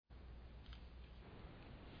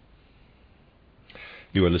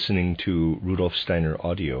You are listening to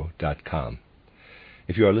RudolfSteinerAudio.com.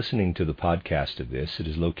 If you are listening to the podcast of this, it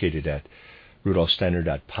is located at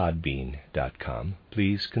RudolfSteiner.podbean.com.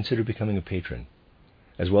 Please consider becoming a patron.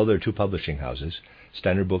 As well, there are two publishing houses,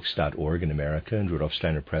 SteinerBooks.org in America and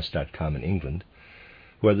RudolfSteinerPress.com in England,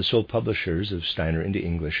 who are the sole publishers of Steiner into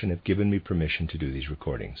English and have given me permission to do these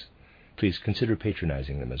recordings. Please consider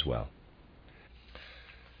patronizing them as well.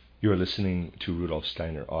 You are listening to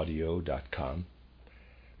RudolfSteinerAudio.com.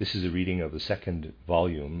 This is a reading of the second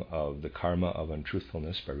volume of The Karma of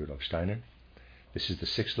Untruthfulness by Rudolf Steiner. This is the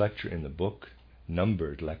sixth lecture in the book,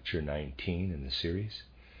 numbered lecture 19 in the series,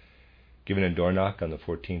 given in Dornach on the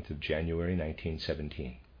 14th of January,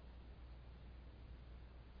 1917.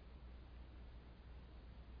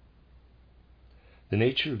 The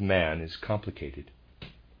nature of man is complicated,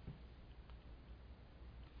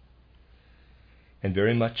 and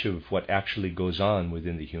very much of what actually goes on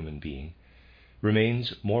within the human being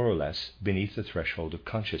remains more or less beneath the threshold of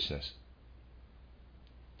consciousness,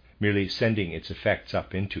 merely sending its effects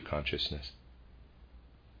up into consciousness.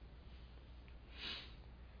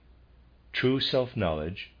 True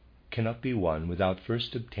self-knowledge cannot be won without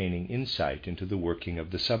first obtaining insight into the working of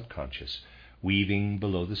the subconscious, weaving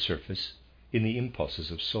below the surface in the impulses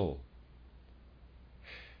of soul.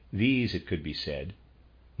 These, it could be said,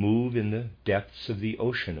 move in the depths of the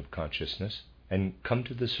ocean of consciousness and come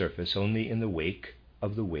to the surface only in the wake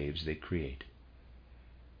of the waves they create.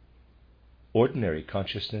 Ordinary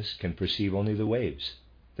consciousness can perceive only the waves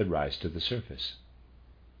that rise to the surface,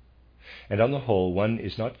 and on the whole one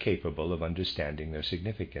is not capable of understanding their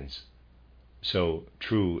significance, so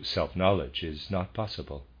true self-knowledge is not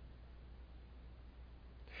possible.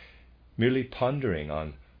 Merely pondering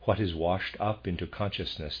on what is washed up into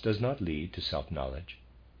consciousness does not lead to self-knowledge,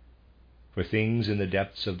 for things in the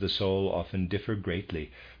depths of the soul often differ greatly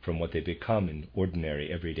from what they become in ordinary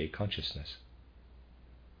everyday consciousness.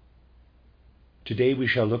 Today we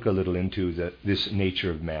shall look a little into this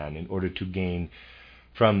nature of man in order to gain,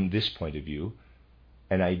 from this point of view,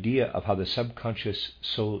 an idea of how the subconscious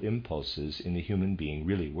soul impulses in the human being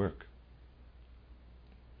really work.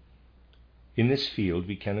 In this field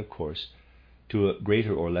we can, of course, to a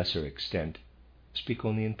greater or lesser extent, speak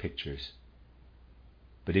only in pictures.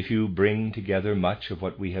 But if you bring together much of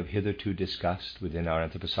what we have hitherto discussed within our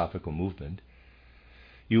anthroposophical movement,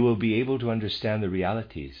 you will be able to understand the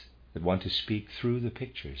realities that want to speak through the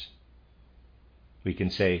pictures. We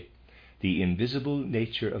can say, the invisible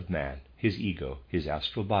nature of man, his ego, his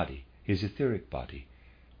astral body, his etheric body,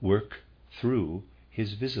 work through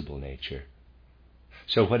his visible nature.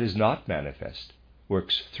 So what is not manifest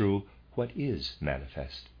works through what is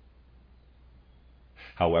manifest.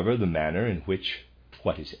 However, the manner in which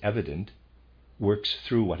what is evident works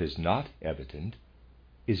through what is not evident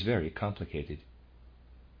is very complicated.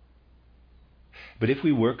 But if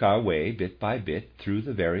we work our way bit by bit through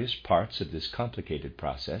the various parts of this complicated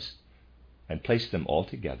process and place them all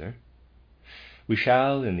together, we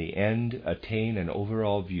shall in the end attain an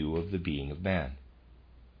overall view of the being of man.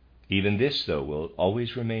 Even this, though, will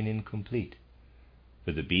always remain incomplete,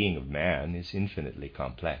 for the being of man is infinitely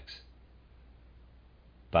complex.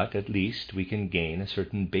 But at least we can gain a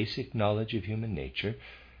certain basic knowledge of human nature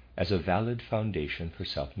as a valid foundation for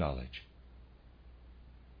self-knowledge.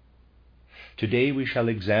 Today we shall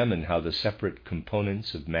examine how the separate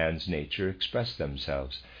components of man's nature express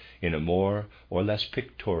themselves in a more or less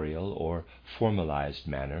pictorial or formalized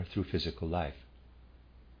manner through physical life.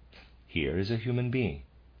 Here is a human being.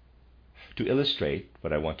 To illustrate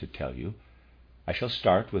what I want to tell you, I shall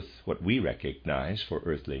start with what we recognize for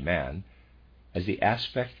earthly man as the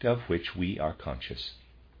aspect of which we are conscious,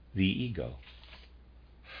 the ego.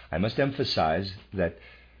 I must emphasize that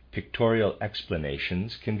pictorial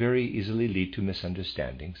explanations can very easily lead to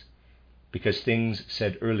misunderstandings, because things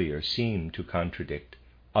said earlier seem to contradict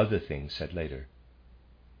other things said later.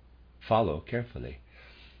 Follow carefully,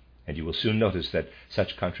 and you will soon notice that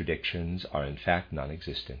such contradictions are in fact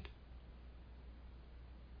non-existent.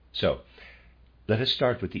 So, let us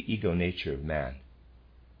start with the ego nature of man,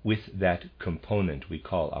 with that component we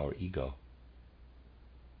call our ego.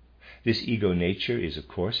 This ego nature is, of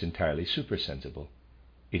course, entirely supersensible.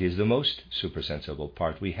 It is the most supersensible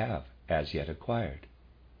part we have as yet acquired.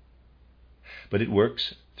 But it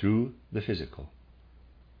works through the physical.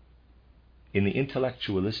 In the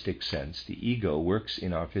intellectualistic sense, the ego works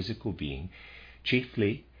in our physical being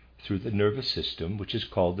chiefly through the nervous system, which is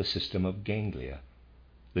called the system of ganglia,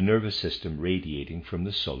 the nervous system radiating from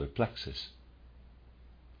the solar plexus.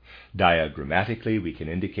 Diagrammatically, we can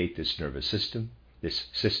indicate this nervous system, this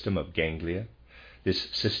system of ganglia, this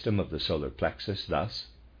system of the solar plexus thus,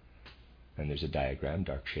 and there's a diagram,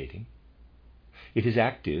 dark shading. It is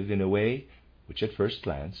active in a way which at first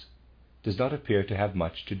glance does not appear to have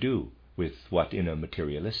much to do with what in a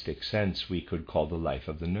materialistic sense we could call the life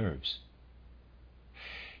of the nerves.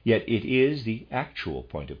 Yet it is the actual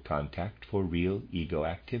point of contact for real ego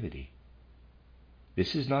activity.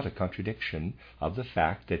 This is not a contradiction of the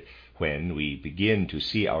fact that when we begin to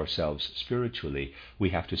see ourselves spiritually, we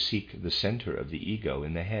have to seek the center of the ego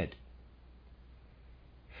in the head.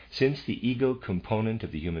 Since the ego component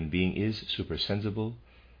of the human being is supersensible,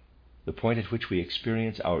 the point at which we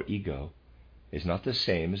experience our ego is not the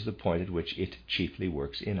same as the point at which it chiefly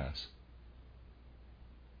works in us.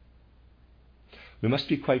 We must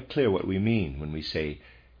be quite clear what we mean when we say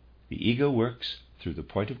the ego works through the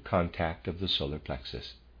point of contact of the solar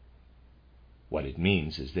plexus. What it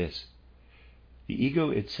means is this: the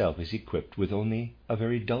ego itself is equipped with only a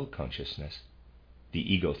very dull consciousness.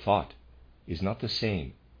 The ego thought is not the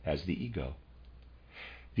same as the ego.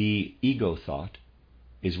 The ego thought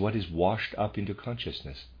is what is washed up into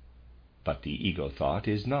consciousness, but the ego thought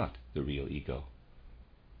is not the real ego.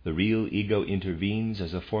 The real ego intervenes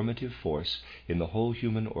as a formative force in the whole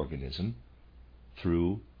human organism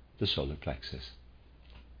through the solar plexus.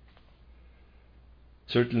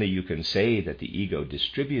 Certainly you can say that the ego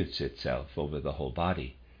distributes itself over the whole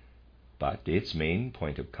body, but its main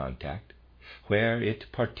point of contact, where it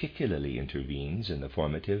particularly intervenes in the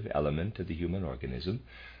formative element of the human organism,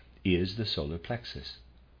 is the solar plexus.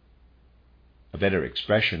 A better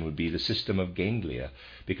expression would be the system of ganglia,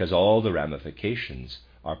 because all the ramifications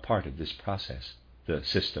are part of this process, the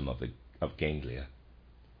system of ganglia.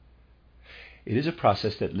 It is a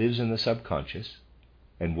process that lives in the subconscious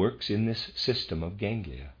and works in this system of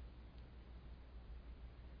ganglia.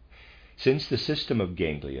 Since the system of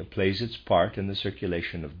ganglia plays its part in the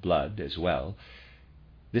circulation of blood as well,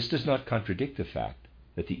 this does not contradict the fact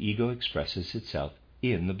that the ego expresses itself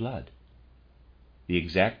in the blood. The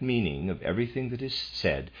exact meaning of everything that is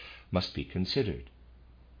said must be considered.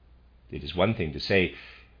 It is one thing to say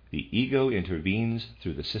the ego intervenes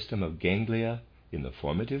through the system of ganglia in the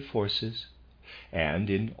formative forces and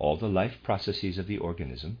in all the life processes of the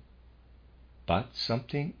organism, but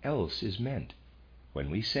something else is meant when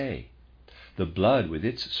we say the blood with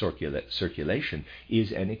its circulation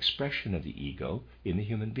is an expression of the ego in the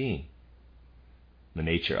human being. The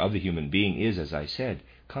nature of the human being is, as I said,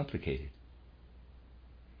 complicated.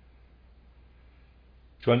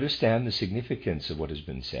 To understand the significance of what has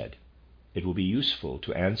been said, it will be useful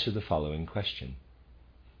to answer the following question: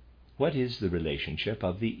 what is the relationship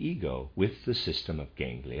of the ego with the system of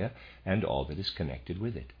ganglia and all that is connected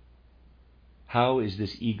with it? How is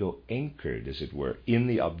this ego anchored, as it were, in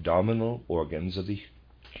the abdominal organs of the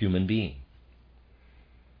human being?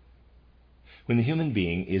 When the human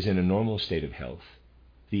being is in a normal state of health,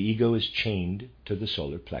 the ego is chained to the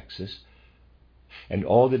solar plexus and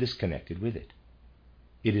all that is connected with it.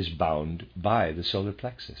 It is bound by the solar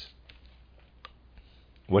plexus.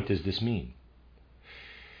 What does this mean?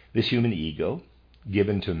 This human ego,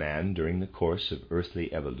 given to man during the course of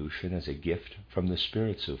earthly evolution as a gift from the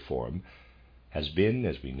spirits of form, has been,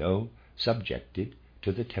 as we know, subjected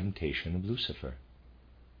to the temptation of Lucifer.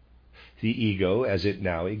 The ego, as it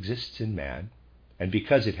now exists in man, and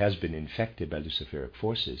because it has been infected by Luciferic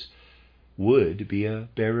forces, would be a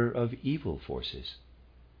bearer of evil forces.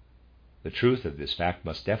 The truth of this fact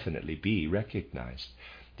must definitely be recognized.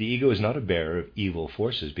 The ego is not a bearer of evil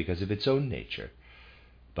forces because of its own nature,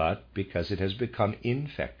 but because it has become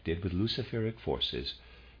infected with Luciferic forces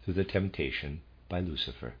through the temptation by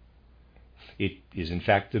Lucifer. It is in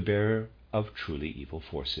fact the bearer of truly evil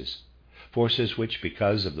forces, forces which,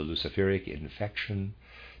 because of the Luciferic infection,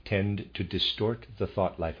 tend to distort the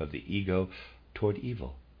thought life of the ego toward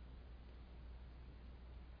evil.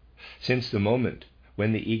 Since the moment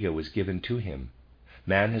when the ego was given to him,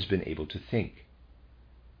 man has been able to think.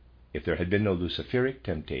 If there had been no Luciferic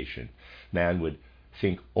temptation, man would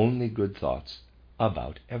think only good thoughts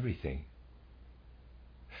about everything.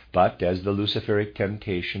 But as the Luciferic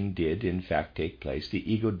temptation did in fact take place,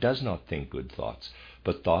 the ego does not think good thoughts,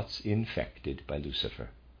 but thoughts infected by Lucifer.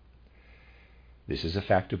 This is a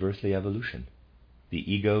fact of earthly evolution.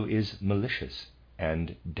 The ego is malicious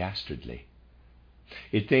and dastardly.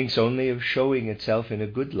 It thinks only of showing itself in a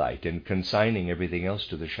good light and consigning everything else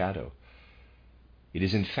to the shadow. It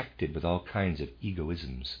is infected with all kinds of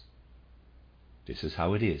egoisms. This is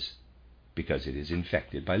how it is, because it is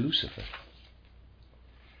infected by Lucifer.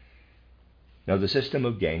 Now, the system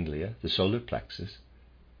of ganglia, the solar plexus,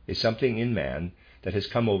 is something in man that has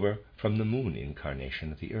come over from the moon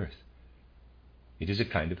incarnation of the earth. It is a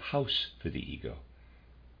kind of house for the ego.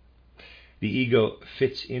 The ego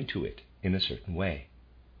fits into it in a certain way.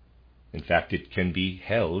 In fact, it can be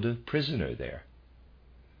held a prisoner there.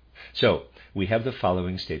 So, we have the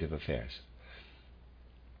following state of affairs.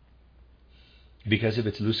 Because of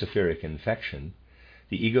its luciferic infection,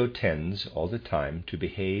 the ego tends all the time to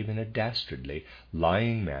behave in a dastardly,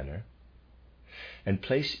 lying manner and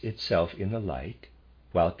place itself in the light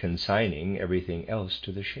while consigning everything else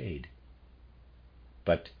to the shade.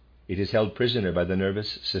 But it is held prisoner by the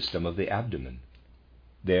nervous system of the abdomen.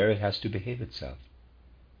 There it has to behave itself.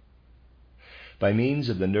 By means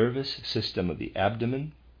of the nervous system of the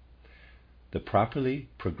abdomen, the properly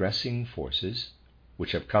progressing forces,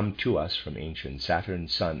 which have come to us from ancient Saturn,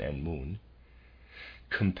 Sun, and Moon,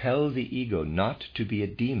 compel the ego not to be a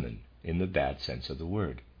demon in the bad sense of the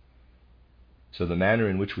word. So the manner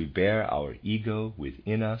in which we bear our ego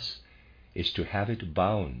within us is to have it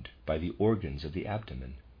bound by the organs of the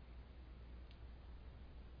abdomen.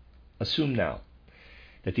 Assume now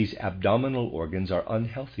that these abdominal organs are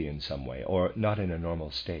unhealthy in some way, or not in a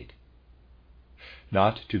normal state.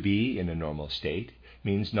 Not to be in a normal state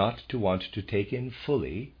means not to want to take in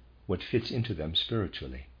fully what fits into them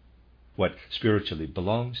spiritually, what spiritually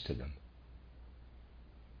belongs to them.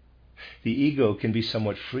 The ego can be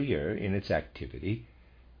somewhat freer in its activity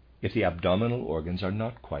if the abdominal organs are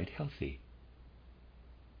not quite healthy.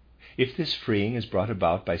 If this freeing is brought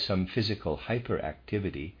about by some physical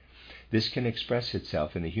hyperactivity, this can express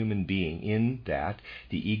itself in the human being in that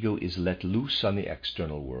the ego is let loose on the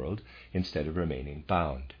external world instead of remaining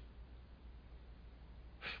bound.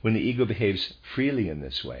 When the ego behaves freely in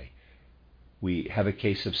this way, we have a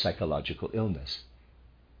case of psychological illness.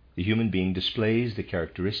 The human being displays the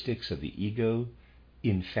characteristics of the ego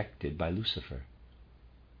infected by Lucifer.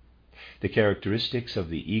 The characteristics of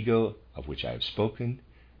the ego of which I have spoken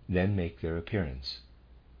then make their appearance.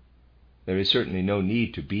 There is certainly no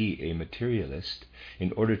need to be a materialist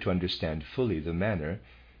in order to understand fully the manner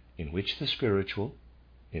in which the spiritual,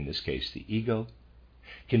 in this case the ego,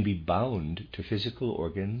 can be bound to physical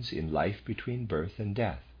organs in life between birth and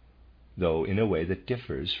death, though in a way that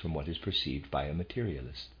differs from what is perceived by a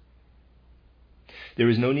materialist. There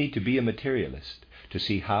is no need to be a materialist to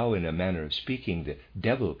see how, in a manner of speaking, the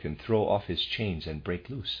devil can throw off his chains and break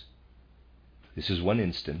loose. This is one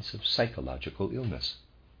instance of psychological illness.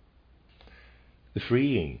 The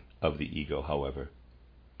freeing of the ego, however,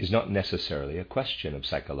 is not necessarily a question of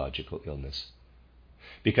psychological illness,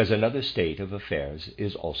 because another state of affairs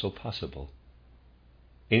is also possible.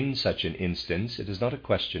 In such an instance, it is not a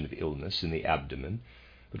question of illness in the abdomen,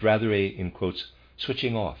 but rather a, in quotes,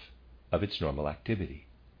 switching off of its normal activity.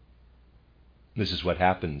 This is what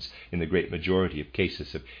happens in the great majority of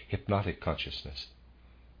cases of hypnotic consciousness.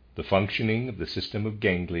 The functioning of the system of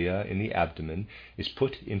ganglia in the abdomen is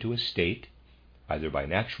put into a state, either by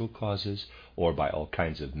natural causes or by all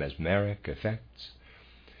kinds of mesmeric effects,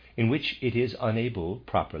 in which it is unable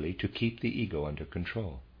properly to keep the ego under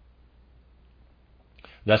control.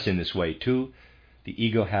 Thus, in this way, too, the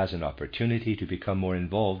ego has an opportunity to become more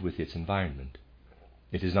involved with its environment.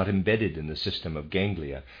 It is not embedded in the system of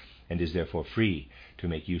ganglia and is therefore free to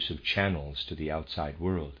make use of channels to the outside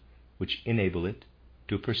world, which enable it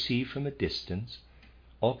to perceive from a distance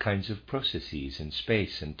all kinds of processes in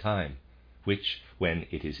space and time, which, when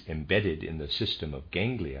it is embedded in the system of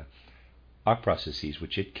ganglia, are processes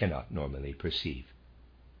which it cannot normally perceive.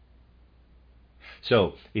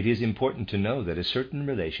 So, it is important to know that a certain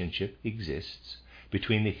relationship exists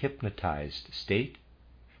between the hypnotized state,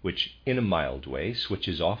 which in a mild way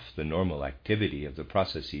switches off the normal activity of the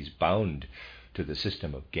processes bound to the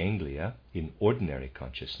system of ganglia in ordinary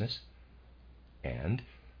consciousness, and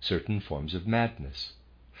certain forms of madness,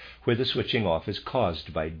 where the switching off is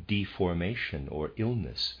caused by deformation or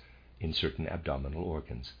illness in certain abdominal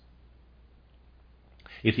organs.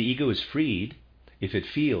 If the ego is freed, if it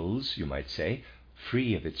feels, you might say,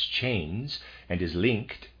 free of its chains and is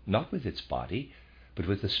linked not with its body, but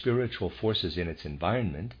with the spiritual forces in its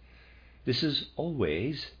environment, this is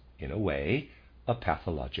always, in a way, a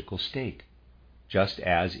pathological state, just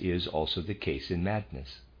as is also the case in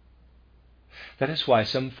madness. That is why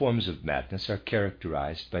some forms of madness are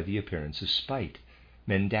characterized by the appearance of spite,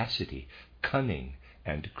 mendacity, cunning,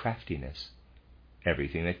 and craftiness,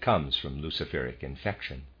 everything that comes from luciferic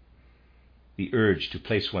infection. The urge to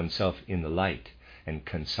place oneself in the light and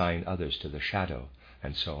consign others to the shadow,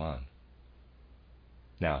 and so on.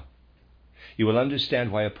 Now, you will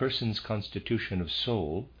understand why a person's constitution of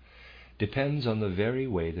soul depends on the very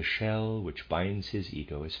way the shell which binds his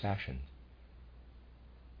ego is fashioned.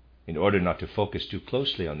 In order not to focus too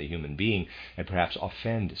closely on the human being and perhaps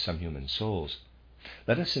offend some human souls,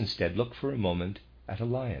 let us instead look for a moment at a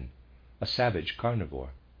lion, a savage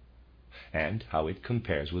carnivore. and how it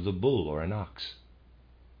compares with a bull or an ox.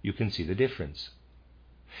 You can see the difference.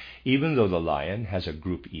 Even though the lion has a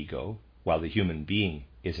group ego, while the human being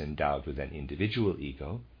is endowed with an individual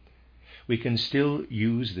ego, we can still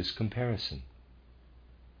use this comparison.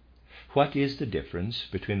 What is the difference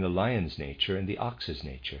between the lion's nature and the ox's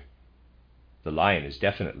nature? The lion is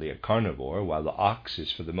definitely a carnivore, while the ox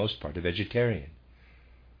is for the most part a vegetarian.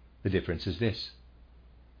 The difference is this.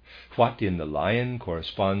 What in the lion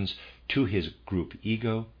corresponds to his group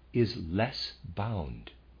ego is less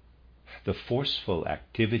bound. The forceful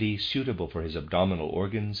activity suitable for his abdominal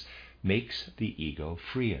organs makes the ego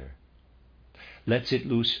freer, lets it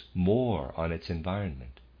loose more on its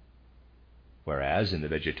environment. Whereas in the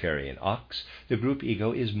vegetarian ox, the group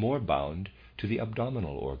ego is more bound to the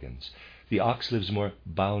abdominal organs. The ox lives more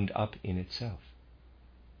bound up in itself.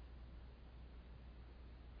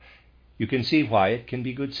 You can see why it can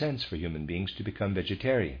be good sense for human beings to become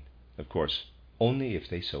vegetarian, of course, only if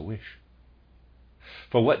they so wish.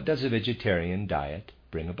 For what does a vegetarian diet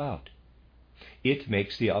bring about? It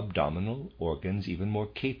makes the abdominal organs even more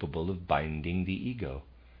capable of binding the ego,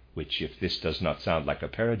 which, if this does not sound like a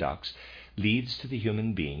paradox, leads to the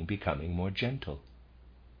human being becoming more gentle.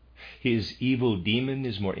 His evil demon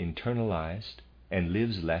is more internalized and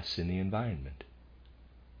lives less in the environment.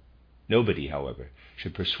 Nobody, however,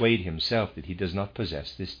 should persuade himself that he does not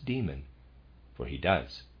possess this demon, for he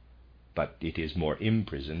does, but it is more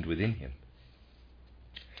imprisoned within him.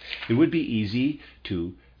 It would be easy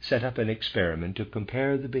to set up an experiment to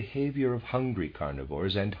compare the behavior of hungry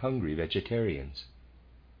carnivores and hungry vegetarians.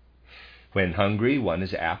 When hungry, one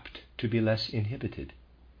is apt to be less inhibited.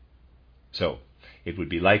 So, it would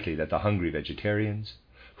be likely that the hungry vegetarians,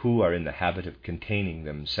 who are in the habit of containing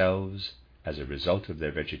themselves as a result of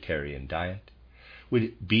their vegetarian diet,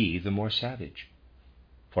 would be the more savage.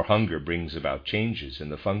 For hunger brings about changes in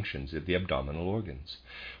the functions of the abdominal organs,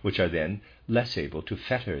 which are then less able to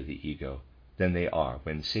fetter the ego than they are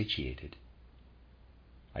when satiated.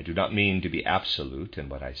 I do not mean to be absolute in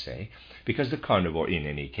what I say, because the carnivore in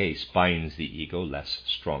any case binds the ego less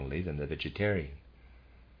strongly than the vegetarian.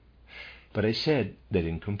 But I said that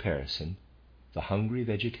in comparison, the hungry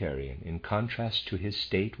vegetarian, in contrast to his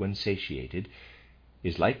state when satiated,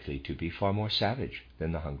 is likely to be far more savage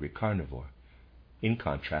than the hungry carnivore, in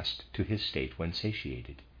contrast to his state when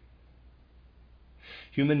satiated.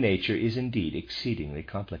 Human nature is indeed exceedingly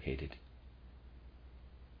complicated.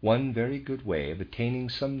 One very good way of attaining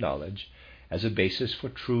some knowledge as a basis for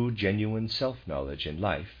true, genuine self-knowledge in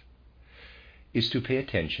life is to pay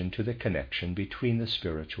attention to the connection between the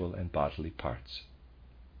spiritual and bodily parts.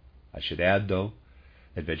 I should add, though,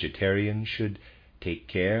 that vegetarians should take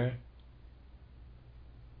care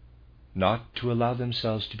not to allow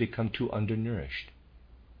themselves to become too undernourished.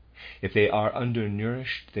 If they are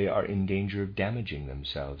undernourished, they are in danger of damaging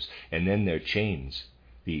themselves, and then their chains,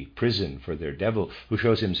 the prison for their devil, who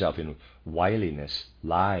shows himself in wiliness,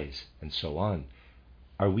 lies, and so on,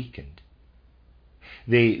 are weakened.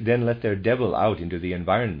 They then let their devil out into the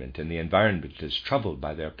environment, and the environment is troubled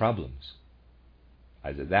by their problems.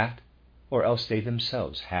 Either that, or else they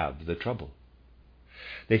themselves have the trouble.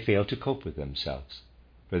 They fail to cope with themselves,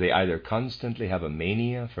 for they either constantly have a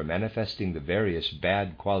mania for manifesting the various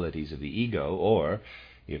bad qualities of the ego, or,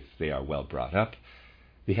 if they are well brought up,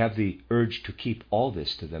 they have the urge to keep all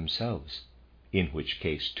this to themselves, in which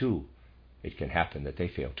case, too, it can happen that they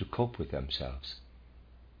fail to cope with themselves.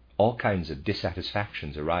 All kinds of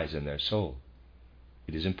dissatisfactions arise in their soul.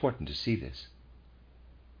 It is important to see this.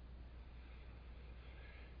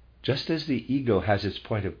 Just as the ego has its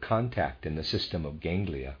point of contact in the system of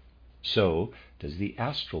ganglia, so does the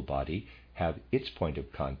astral body have its point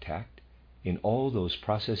of contact in all those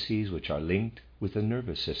processes which are linked with the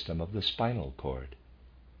nervous system of the spinal cord.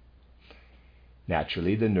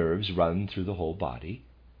 Naturally, the nerves run through the whole body,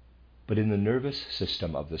 but in the nervous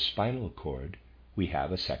system of the spinal cord, we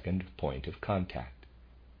have a second point of contact.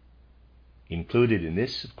 Included in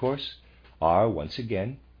this, of course, are, once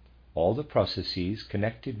again, all the processes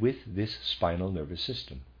connected with this spinal nervous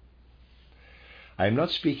system. I am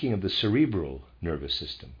not speaking of the cerebral nervous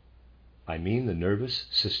system. I mean the nervous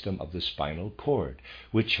system of the spinal cord,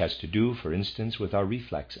 which has to do, for instance, with our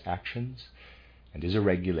reflex actions, and is a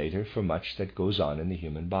regulator for much that goes on in the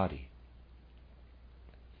human body.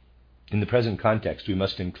 In the present context, we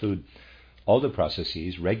must include all the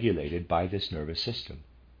processes regulated by this nervous system.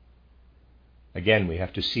 Again, we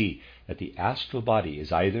have to see that the astral body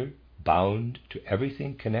is either bound to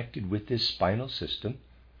everything connected with this spinal system,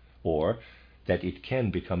 or that it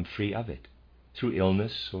can become free of it, through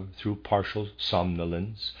illness or through partial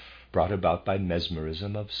somnolence brought about by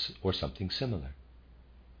mesmerism or something similar.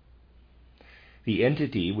 The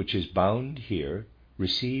entity which is bound here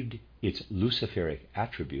received its luciferic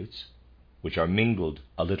attributes, which are mingled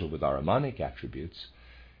a little with Ahrimanic attributes,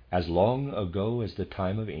 as long ago as the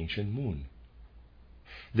time of ancient moon.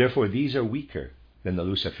 Therefore these are weaker than the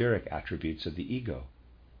luciferic attributes of the ego,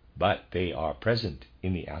 but they are present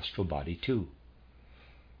in the astral body too.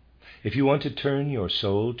 If you want to turn your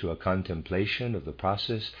soul to a contemplation of the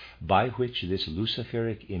process by which this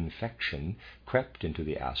luciferic infection crept into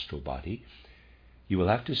the astral body, you will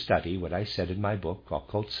have to study what I said in my book,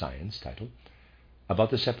 Occult Science, titled, about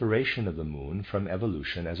the separation of the moon from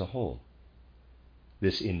evolution as a whole.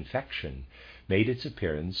 This infection made its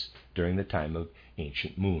appearance during the time of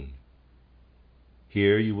ancient moon.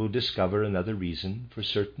 Here you will discover another reason for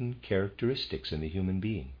certain characteristics in the human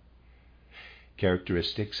being,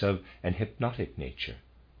 characteristics of an hypnotic nature,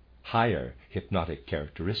 higher hypnotic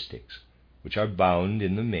characteristics, which are bound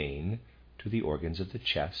in the main to the organs of the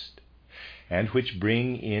chest, and which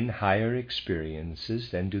bring in higher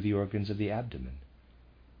experiences than do the organs of the abdomen.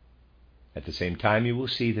 At the same time, you will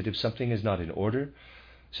see that if something is not in order,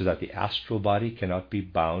 so that the astral body cannot be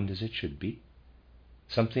bound as it should be,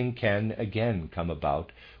 something can again come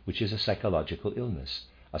about which is a psychological illness,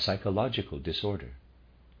 a psychological disorder.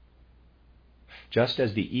 Just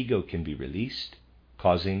as the ego can be released,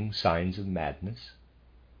 causing signs of madness,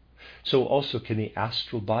 so also can the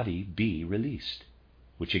astral body be released,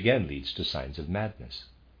 which again leads to signs of madness.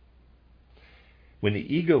 When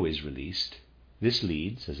the ego is released, this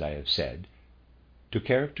leads, as I have said, to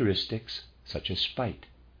characteristics such as spite,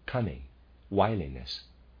 cunning, wiliness,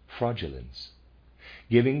 fraudulence,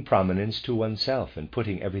 giving prominence to oneself and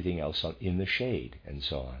putting everything else in the shade, and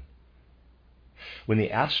so on. When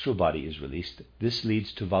the astral body is released, this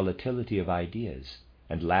leads to volatility of ideas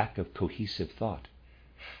and lack of cohesive thought,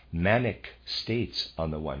 manic states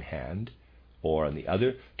on the one hand, or on the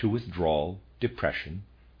other, to withdrawal, depression,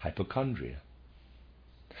 hypochondria.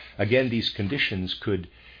 Again, these conditions could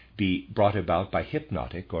be brought about by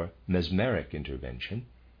hypnotic or mesmeric intervention,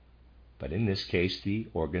 but in this case the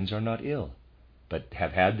organs are not ill, but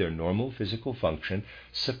have had their normal physical function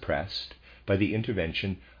suppressed by the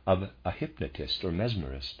intervention of a hypnotist or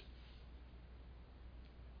mesmerist.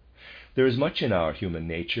 There is much in our human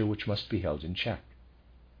nature which must be held in check,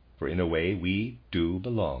 for in a way we do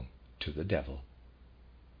belong to the devil.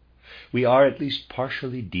 We are at least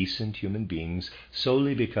partially decent human beings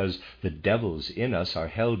solely because the devils in us are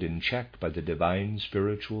held in check by the divine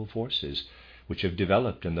spiritual forces which have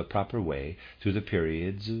developed in the proper way through the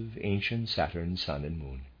periods of ancient Saturn, Sun, and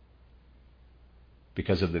Moon.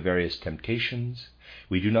 Because of the various temptations,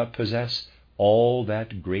 we do not possess all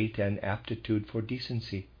that great an aptitude for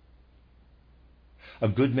decency. A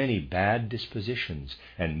good many bad dispositions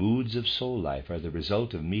and moods of soul life are the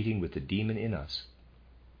result of meeting with the demon in us.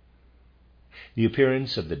 The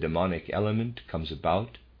appearance of the demonic element comes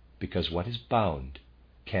about because what is bound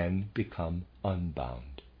can become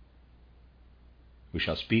unbound. We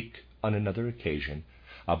shall speak on another occasion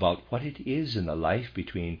about what it is in the life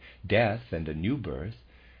between death and a new birth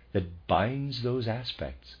that binds those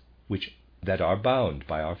aspects that are bound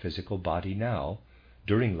by our physical body now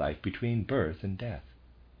during life between birth and death.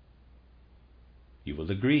 You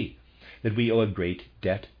will agree that we owe a great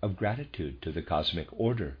debt of gratitude to the cosmic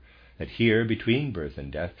order, that here between birth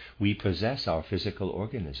and death we possess our physical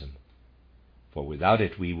organism, for without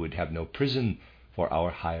it we would have no prison for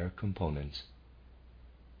our higher components.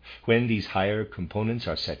 When these higher components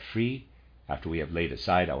are set free, after we have laid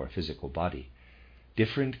aside our physical body,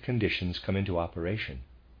 different conditions come into operation,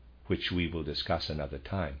 which we will discuss another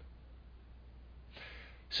time.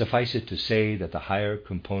 Suffice it to say that the higher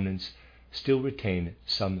components still retain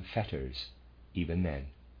some fetters even then.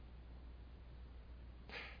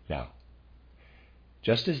 Now,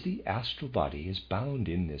 just as the astral body is bound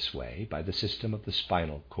in this way by the system of the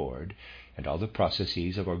spinal cord and all the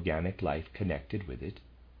processes of organic life connected with it,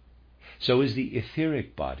 so is the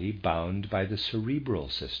etheric body bound by the cerebral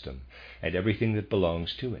system and everything that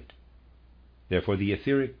belongs to it. Therefore, the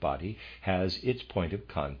etheric body has its point of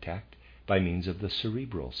contact by means of the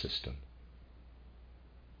cerebral system.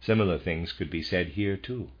 Similar things could be said here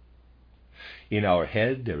too. In our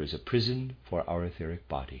head there is a prison for our etheric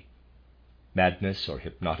body. Madness or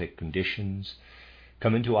hypnotic conditions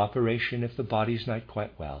come into operation if the body is not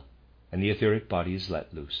quite well, and the etheric body is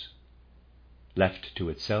let loose. Left to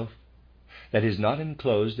itself, that is not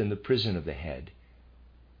enclosed in the prison of the head,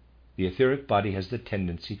 the etheric body has the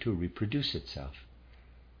tendency to reproduce itself,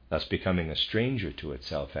 thus becoming a stranger to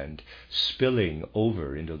itself and spilling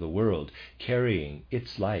over into the world, carrying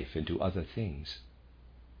its life into other things.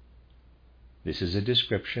 This is a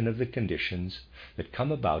description of the conditions that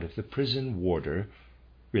come about if the prison warder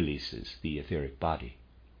releases the etheric body.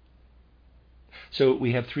 So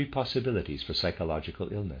we have three possibilities for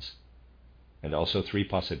psychological illness, and also three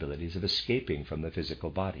possibilities of escaping from the physical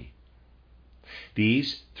body.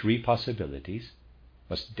 These three possibilities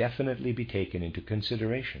must definitely be taken into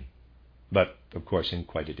consideration, but of course in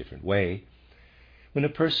quite a different way, when a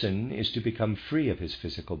person is to become free of his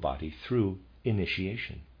physical body through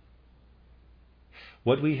initiation.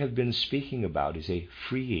 What we have been speaking about is a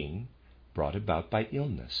freeing brought about by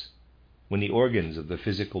illness, when the organs of the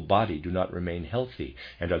physical body do not remain healthy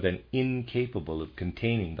and are then incapable of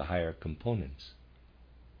containing the higher components.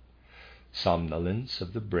 Somnolence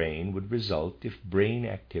of the brain would result if brain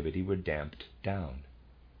activity were damped down.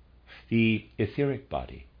 The etheric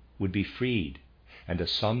body would be freed and a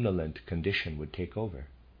somnolent condition would take over.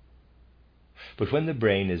 But when the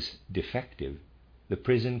brain is defective, the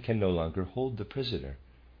prison can no longer hold the prisoner,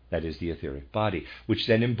 that is, the etheric body, which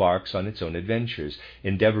then embarks on its own adventures,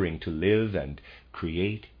 endeavoring to live and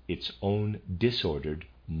create its own disordered,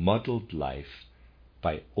 muddled life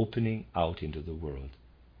by opening out into the world.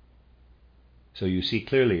 So you see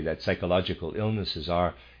clearly that psychological illnesses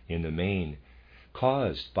are, in the main,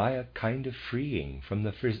 caused by a kind of freeing from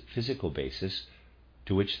the physical basis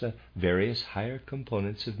to which the various higher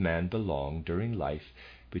components of man belong during life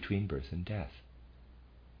between birth and death.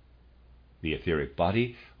 The etheric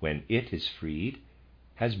body, when it is freed,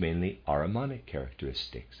 has mainly Ahrimanic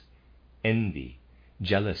characteristics. Envy,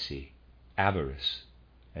 jealousy, avarice,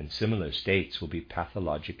 and similar states will be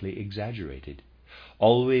pathologically exaggerated,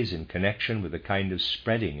 always in connection with a kind of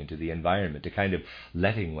spreading into the environment, a kind of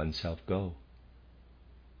letting oneself go.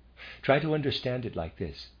 Try to understand it like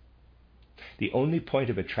this. The only point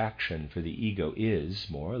of attraction for the ego is,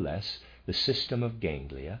 more or less, the system of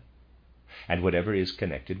ganglia and whatever is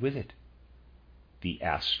connected with it. The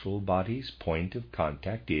astral body's point of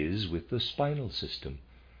contact is with the spinal system,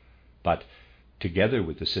 but together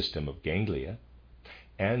with the system of ganglia,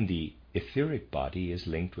 and the etheric body is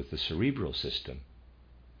linked with the cerebral system,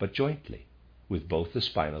 but jointly with both the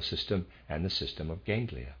spinal system and the system of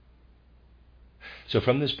ganglia. So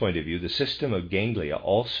from this point of view, the system of ganglia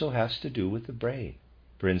also has to do with the brain,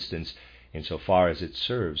 for instance, insofar as it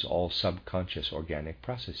serves all subconscious organic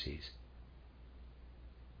processes.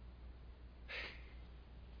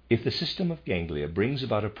 If the system of ganglia brings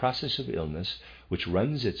about a process of illness which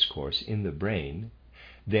runs its course in the brain,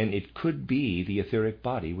 then it could be the etheric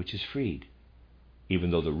body which is freed,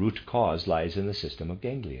 even though the root cause lies in the system of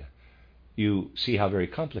ganglia. You see how very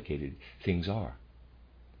complicated things are.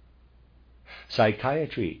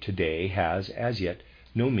 Psychiatry today has as yet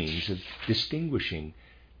no means of distinguishing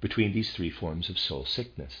between these three forms of soul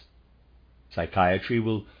sickness. Psychiatry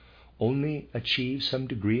will only achieve some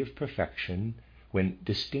degree of perfection when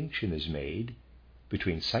distinction is made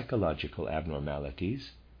between psychological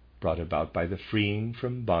abnormalities brought about by the freeing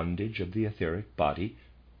from bondage of the etheric body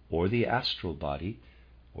or the astral body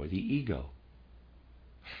or the ego.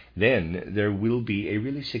 Then there will be a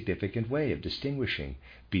really significant way of distinguishing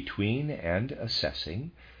between and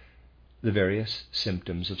assessing the various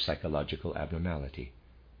symptoms of psychological abnormality,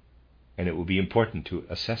 and it will be important to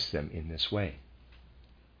assess them in this way.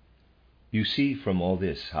 You see from all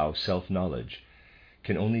this how self-knowledge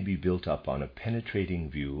can only be built up on a penetrating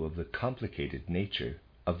view of the complicated nature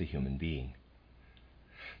of the human being.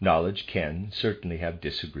 Knowledge can certainly have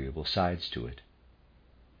disagreeable sides to it,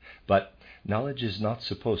 but knowledge is not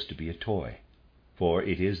supposed to be a toy, for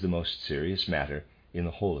it is the most serious matter in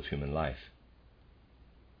the whole of human life.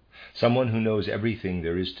 Someone who knows everything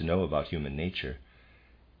there is to know about human nature,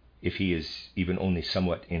 if he is even only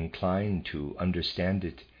somewhat inclined to understand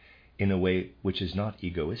it in a way which is not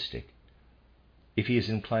egoistic, if he is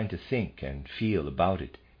inclined to think and feel about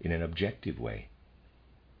it in an objective way,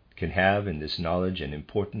 can have in this knowledge an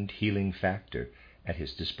important healing factor at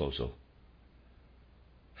his disposal.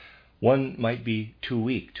 One might be too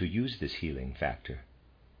weak to use this healing factor,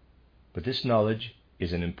 but this knowledge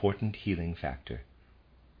is an important healing factor.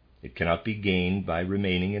 It cannot be gained by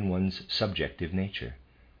remaining in one's subjective nature.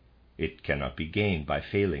 It cannot be gained by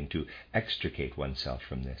failing to extricate oneself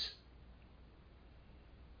from this.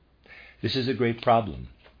 This is a great problem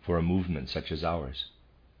for a movement such as ours.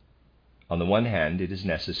 On the one hand, it is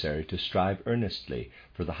necessary to strive earnestly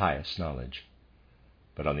for the highest knowledge.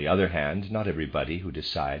 But on the other hand, not everybody who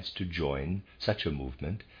decides to join such a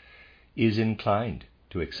movement is inclined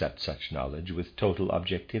to accept such knowledge with total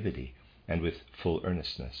objectivity and with full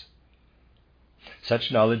earnestness.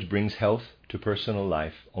 Such knowledge brings health to personal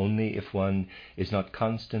life only if one is not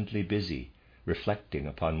constantly busy reflecting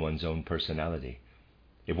upon one's own personality,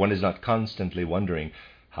 if one is not constantly wondering,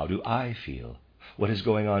 how do I feel? What is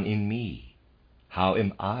going on in me? How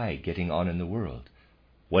am I getting on in the world?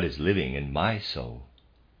 What is living in my soul?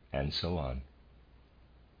 And so on.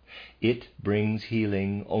 It brings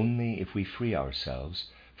healing only if we free ourselves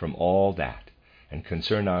from all that and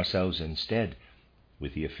concern ourselves instead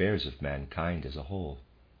with the affairs of mankind as a whole,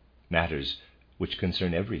 matters which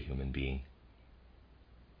concern every human being.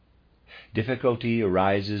 Difficulty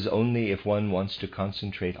arises only if one wants to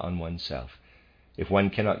concentrate on oneself, if one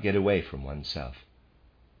cannot get away from oneself.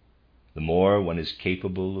 The more one is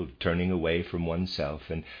capable of turning away from oneself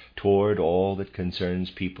and toward all that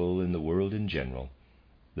concerns people in the world in general,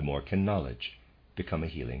 the more can knowledge become a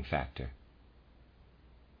healing factor.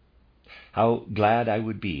 How glad I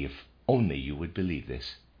would be if only you would believe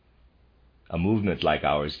this. A movement like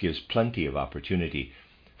ours gives plenty of opportunity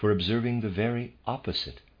for observing the very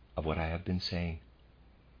opposite of what I have been saying.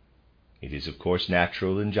 It is, of course,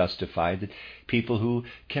 natural and justified that people who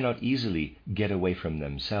cannot easily get away from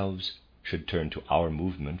themselves should turn to our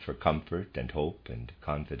movement for comfort and hope and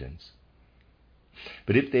confidence.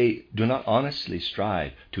 But if they do not honestly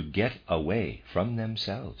strive to get away from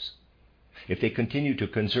themselves, if they continue to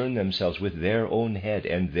concern themselves with their own head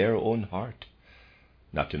and their own heart,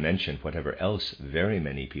 not to mention whatever else very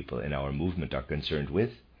many people in our movement are concerned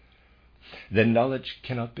with, then knowledge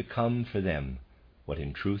cannot become for them what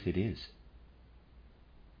in truth it is.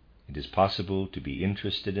 It is possible to be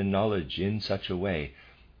interested in knowledge in such a way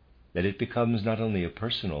that it becomes not only a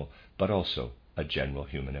personal but also a general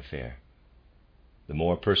human affair. The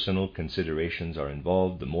more personal considerations are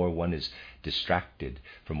involved, the more one is distracted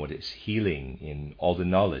from what is healing in all the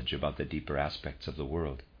knowledge about the deeper aspects of the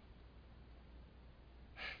world.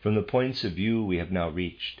 From the points of view we have now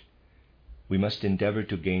reached, we must endeavor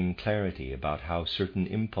to gain clarity about how certain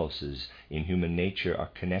impulses in human nature are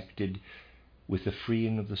connected with the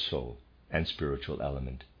freeing of the soul and spiritual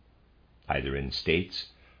element, either in states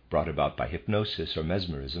brought about by hypnosis or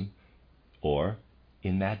mesmerism, or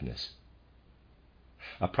in madness.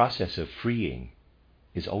 A process of freeing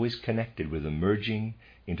is always connected with a merging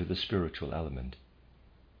into the spiritual element.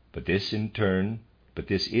 But this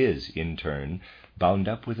is in turn bound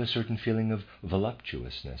up with a certain feeling of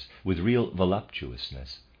voluptuousness, with real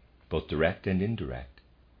voluptuousness, both direct and indirect.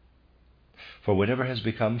 For whatever has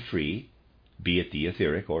become free, be it the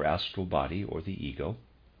etheric or astral body or the ego,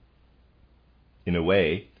 in a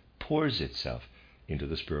way pours itself into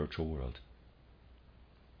the spiritual world.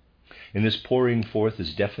 And this pouring forth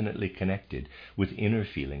is definitely connected with inner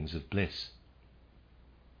feelings of bliss.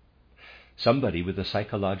 Somebody with a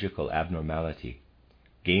psychological abnormality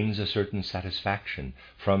gains a certain satisfaction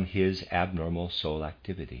from his abnormal soul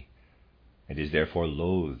activity, and is therefore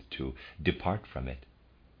loath to depart from it.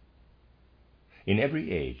 In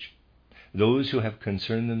every age, those who have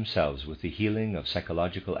concerned themselves with the healing of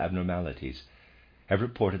psychological abnormalities have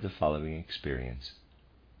reported the following experience.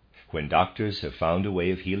 When doctors have found a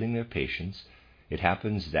way of healing their patients, it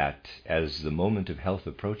happens that, as the moment of health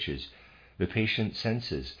approaches, the patient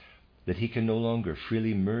senses that he can no longer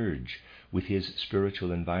freely merge with his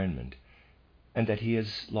spiritual environment, and that he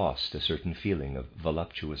has lost a certain feeling of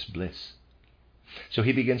voluptuous bliss. So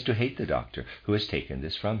he begins to hate the doctor who has taken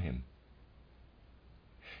this from him.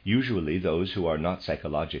 Usually those who are not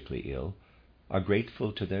psychologically ill are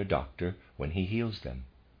grateful to their doctor when he heals them.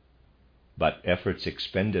 But efforts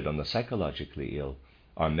expended on the psychologically ill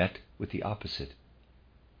are met with the opposite.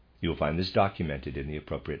 You will find this documented in the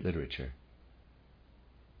appropriate literature.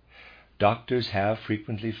 Doctors have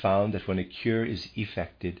frequently found that when a cure is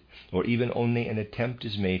effected, or even only an attempt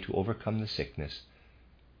is made to overcome the sickness,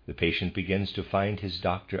 the patient begins to find his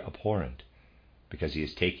doctor abhorrent, because he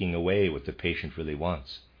is taking away what the patient really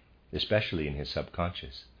wants, especially in his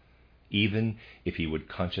subconscious, even if he would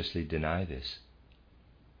consciously deny this.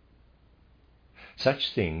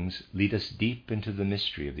 Such things lead us deep into the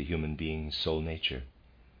mystery of the human being's soul nature.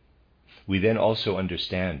 We then also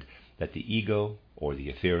understand that the ego, or the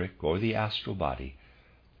etheric, or the astral body,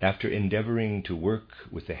 after endeavoring to work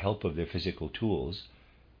with the help of their physical tools,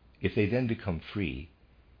 if they then become free,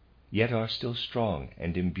 yet are still strong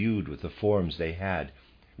and imbued with the forms they had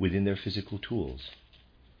within their physical tools.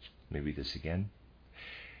 Let me read this again.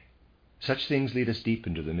 Such things lead us deep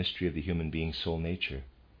into the mystery of the human being's soul nature.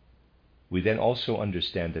 We then also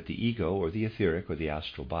understand that the ego, or the etheric, or the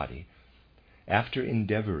astral body, after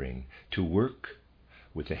endeavoring to work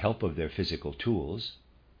with the help of their physical tools,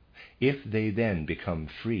 if they then become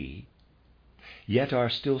free, yet are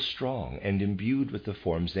still strong and imbued with the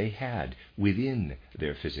forms they had within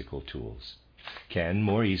their physical tools, can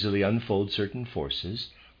more easily unfold certain forces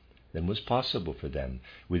than was possible for them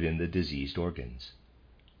within the diseased organs.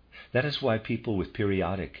 That is why people with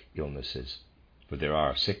periodic illnesses, for there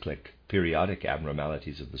are cyclic, periodic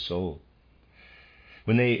abnormalities of the soul,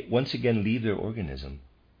 when they once again leave their organism,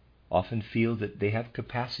 often feel that they have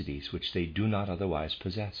capacities which they do not otherwise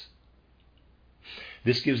possess.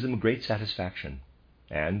 This gives them great satisfaction,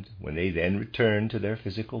 and when they then return to their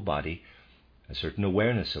physical body, a certain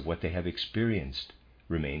awareness of what they have experienced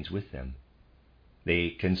remains with them.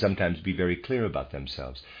 They can sometimes be very clear about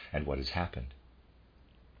themselves and what has happened.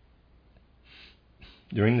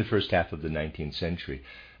 During the first half of the 19th century,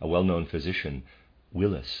 a well-known physician,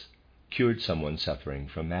 Willis, cured someone suffering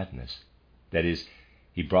from madness. That is,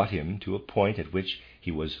 he brought him to a point at which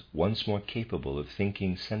he was once more capable of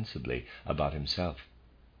thinking sensibly about himself.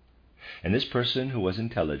 And this person, who was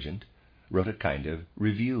intelligent, wrote a kind of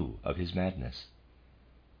review of his madness.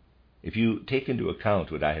 If you take into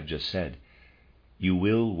account what I have just said, you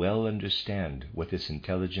will well understand what this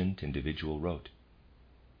intelligent individual wrote.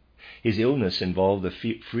 His illness involved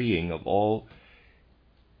the freeing of all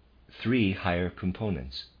three higher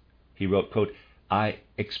components. He wrote, quote, "I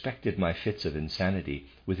expected my fits of insanity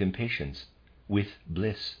with impatience, with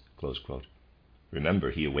bliss," close quote.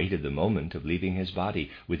 Remember, he awaited the moment of leaving his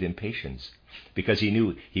body with impatience, because he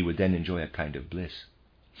knew he would then enjoy a kind of bliss.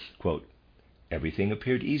 Quote, "Everything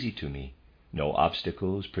appeared easy to me. No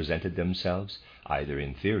obstacles presented themselves, either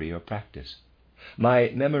in theory or practice. My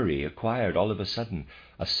memory acquired all of a sudden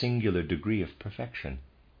a singular degree of perfection."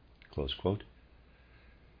 Close quote.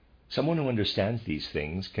 Someone who understands these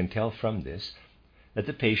things can tell from this that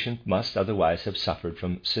the patient must otherwise have suffered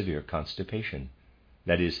from severe constipation,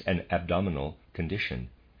 that is, an abdominal condition,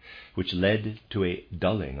 which led to a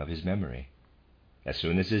dulling of his memory. As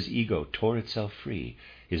soon as his ego tore itself free,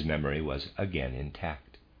 his memory was again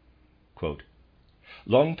intact. Quote,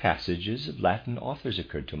 "Long passages of Latin authors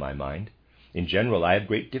occurred to my mind. In general, I have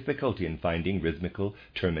great difficulty in finding rhythmical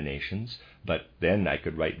terminations, but then I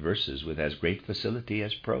could write verses with as great facility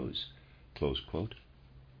as prose." Close quote.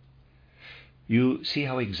 You see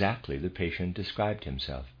how exactly the patient described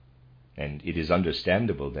himself, and it is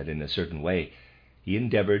understandable that in a certain way he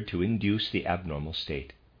endeavored to induce the abnormal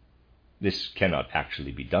state. This cannot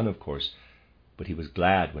actually be done, of course, but he was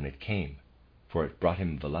glad when it came, for it brought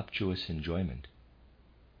him voluptuous enjoyment.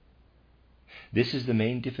 This is the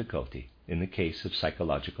main difficulty in the case of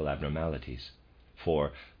psychological abnormalities,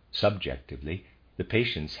 for subjectively the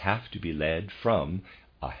patients have to be led from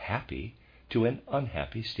a happy to an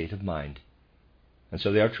unhappy state of mind, and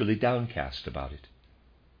so they are truly downcast about it.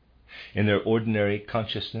 In their ordinary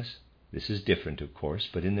consciousness, this is different, of course,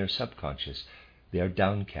 but in their subconscious, they are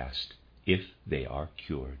downcast if they are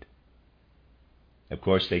cured. Of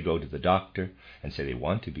course, they go to the doctor and say they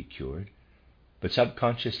want to be cured, but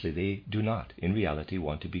subconsciously they do not, in reality,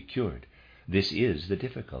 want to be cured. This is the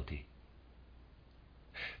difficulty.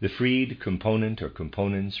 The freed component or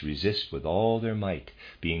components resist with all their might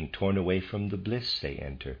being torn away from the bliss they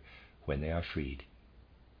enter when they are freed.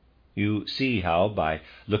 You see how, by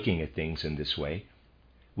looking at things in this way,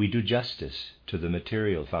 we do justice to the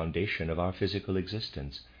material foundation of our physical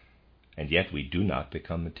existence, and yet we do not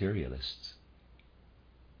become materialists.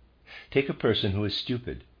 Take a person who is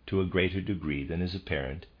stupid to a greater degree than is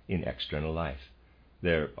apparent in external life.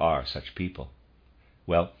 There are such people.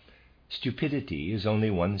 Well, stupidity is only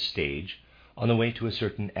one stage on the way to a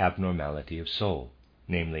certain abnormality of soul,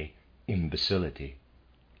 namely imbecility.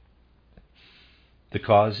 The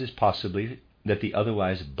cause is possibly that the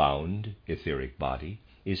otherwise bound etheric body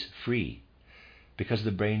is free, because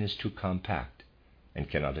the brain is too compact and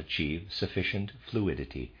cannot achieve sufficient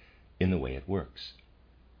fluidity in the way it works.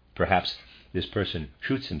 Perhaps this person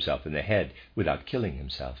shoots himself in the head without killing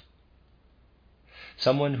himself.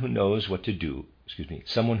 Someone who knows what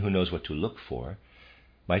to look for,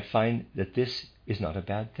 might find that this is not a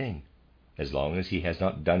bad thing, as long as he has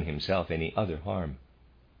not done himself any other harm.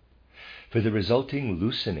 For the resulting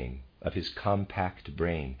loosening of his compact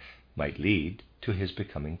brain might lead to his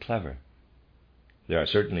becoming clever. There are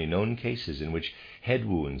certainly known cases in which head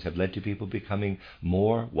wounds have led to people becoming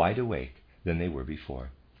more wide awake than they were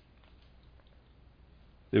before.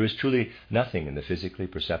 There is truly nothing in the physically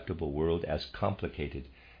perceptible world as complicated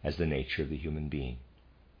as the nature of the human being.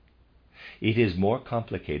 It is more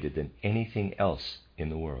complicated than anything else in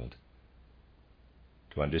the world.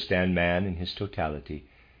 To understand man in his totality,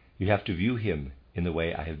 you have to view him in the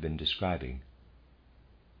way I have been describing.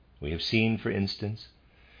 We have seen, for instance,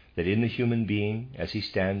 that in the human being, as he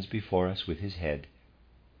stands before us with his head,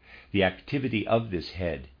 the activity of this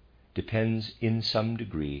head depends in some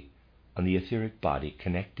degree on the etheric body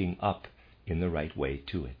connecting up in the right way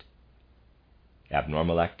to it.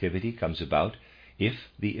 Abnormal activity comes about if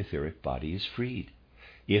the etheric body is freed,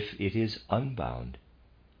 if it is unbound.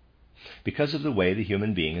 Because of the way the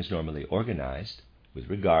human being is normally organized with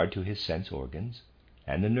regard to his sense organs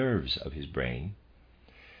and the nerves of his brain,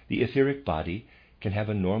 the etheric body can have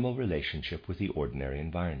a normal relationship with the ordinary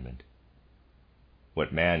environment.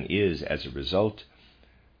 What man is as a result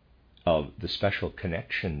of the special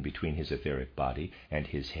connection between his etheric body and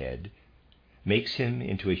his head makes him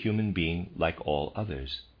into a human being like all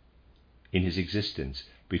others in his existence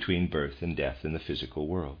between birth and death in the physical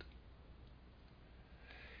world.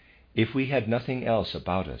 If we had nothing else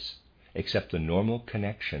about us except the normal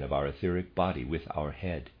connection of our etheric body with our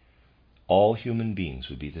head, all human beings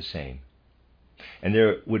would be the same. And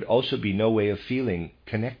there would also be no way of feeling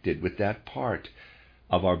connected with that part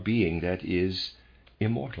of our being that is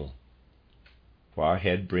immortal. For our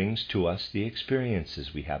head brings to us the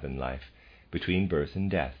experiences we have in life between birth and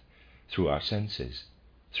death through our senses,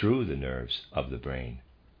 through the nerves of the brain.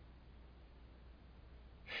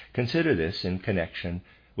 Consider this in connection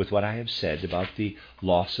with what I have said about the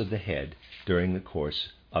loss of the head during the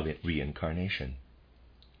course of reincarnation.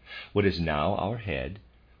 What is now our head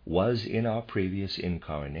was in our previous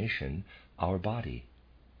incarnation our body,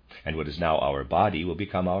 and what is now our body will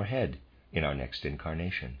become our head in our next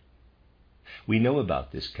incarnation. We know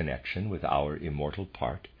about this connection with our immortal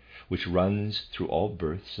part, which runs through all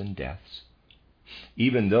births and deaths,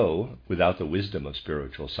 even though, without the wisdom of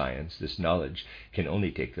spiritual science, this knowledge can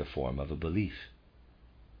only take the form of a belief.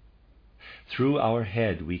 Through our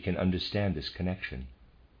head we can understand this connection,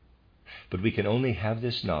 but we can only have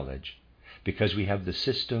this knowledge because we have the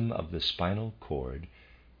system of the spinal cord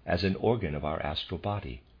as an organ of our astral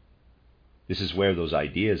body. This is where those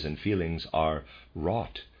ideas and feelings are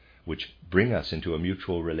wrought, which bring us into a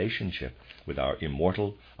mutual relationship with our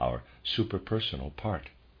immortal, our superpersonal part.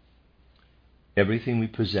 Everything we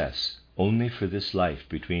possess only for this life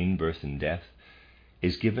between birth and death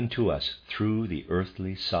is given to us through the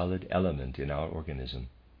earthly solid element in our organism.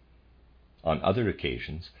 On other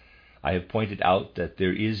occasions, I have pointed out that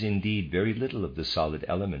there is indeed very little of the solid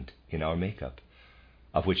element in our makeup,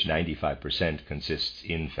 of which 95% consists,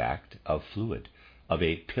 in fact, of fluid, of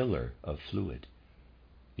a pillar of fluid.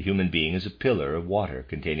 The human being is a pillar of water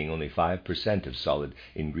containing only 5% of solid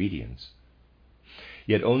ingredients.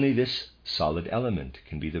 Yet only this solid element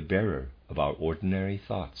can be the bearer of our ordinary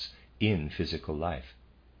thoughts in physical life.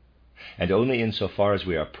 And only insofar as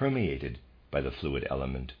we are permeated by the fluid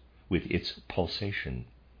element with its pulsation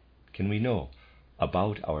can we know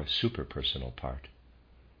about our superpersonal part.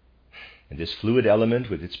 And this fluid element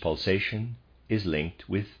with its pulsation is linked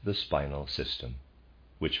with the spinal system,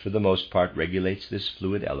 which for the most part regulates this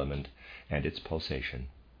fluid element and its pulsation.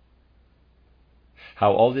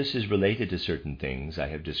 How all this is related to certain things I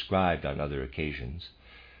have described on other occasions,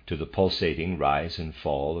 to the pulsating rise and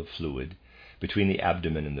fall of fluid between the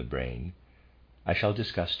abdomen and the brain, I shall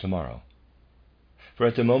discuss tomorrow, for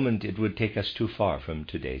at the moment it would take us too far from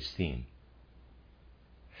today's theme.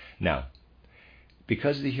 Now,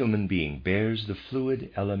 because the human being bears the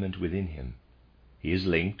fluid element within him, he is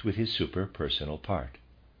linked with his superpersonal part.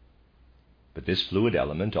 But this fluid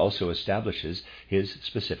element also establishes his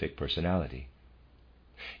specific personality.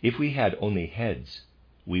 If we had only heads,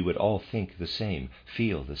 we would all think the same,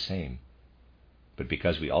 feel the same. But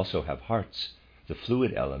because we also have hearts, the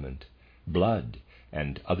fluid element, blood,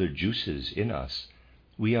 and other juices in us,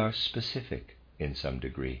 we are specific in some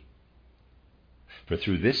degree. For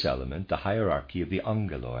through this element, the hierarchy of the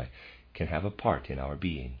angeloi can have a part in our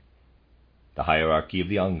being. The hierarchy of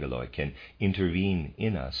the angeloi can intervene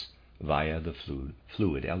in us via the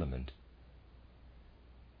fluid element.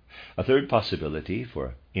 A third possibility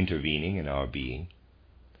for intervening in our being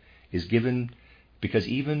is given because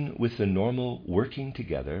even with the normal working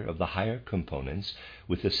together of the higher components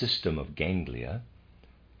with the system of ganglia,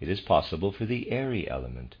 it is possible for the airy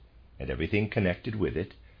element and everything connected with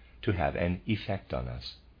it to have an effect on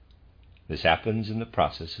us. This happens in the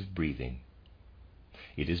process of breathing.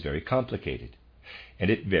 It is very complicated, and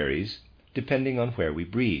it varies depending on where we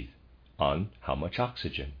breathe, on how much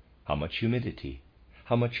oxygen, how much humidity,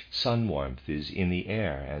 how much sun warmth is in the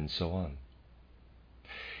air, and so on.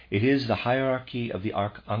 It is the hierarchy of the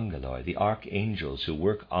archangeloi, the archangels who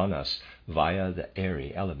work on us via the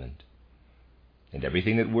airy element. And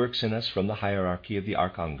everything that works in us from the hierarchy of the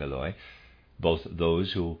archangeloi, both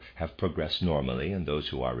those who have progressed normally and those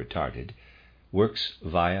who are retarded, works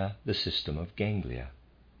via the system of ganglia.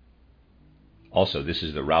 Also, this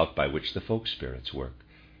is the route by which the folk spirits work,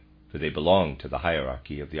 for they belong to the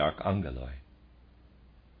hierarchy of the archangeloi.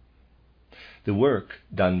 The work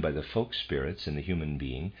done by the folk spirits in the human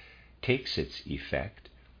being takes its effect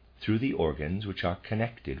through the organs which are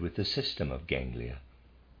connected with the system of ganglia,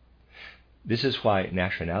 This is why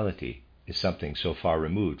nationality is something so far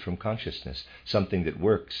removed from consciousness, something that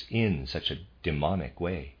works in such a demonic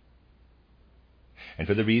way. And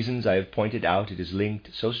for the reasons I have pointed out, it is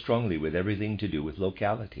linked so strongly with everything to do with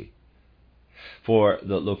locality. For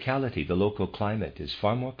the locality, the local climate, is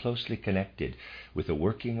far more closely connected with the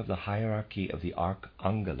working of the hierarchy of the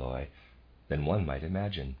archangeloi than one might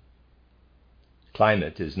imagine.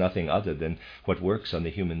 Climate is nothing other than what works on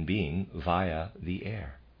the human being via the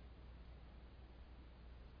air.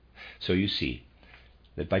 So you see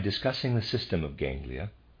that by discussing the system of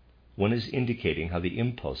ganglia, one is indicating how the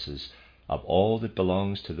impulses of all that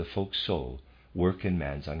belongs to the folk soul work in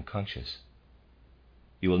man's unconscious.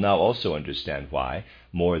 You will now also understand why,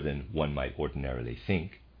 more than one might ordinarily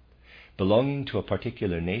think, belonging to a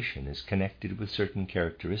particular nation is connected with certain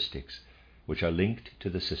characteristics which are linked to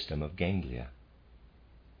the system of ganglia.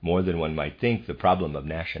 More than one might think, the problem of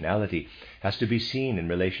nationality has to be seen in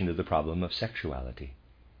relation to the problem of sexuality.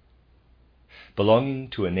 Belonging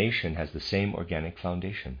to a nation has the same organic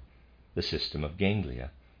foundation, the system of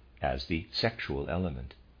ganglia, as the sexual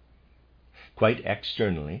element. Quite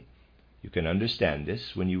externally, you can understand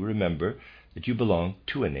this when you remember that you belong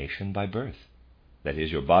to a nation by birth. That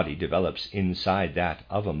is, your body develops inside that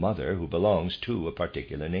of a mother who belongs to a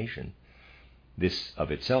particular nation. This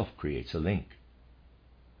of itself creates a link.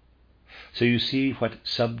 So you see what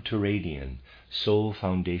subterranean soul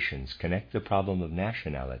foundations connect the problem of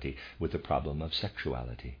nationality with the problem of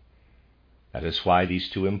sexuality. That is why these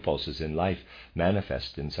two impulses in life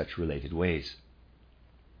manifest in such related ways.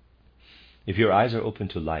 If your eyes are open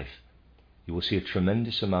to life, you will see a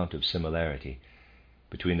tremendous amount of similarity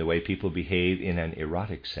between the way people behave in an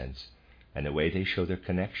erotic sense and the way they show their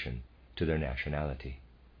connection to their nationality.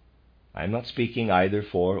 I am not speaking either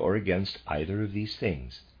for or against either of these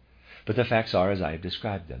things, but the facts are as I have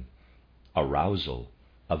described them. Arousal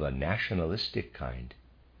of a nationalistic kind,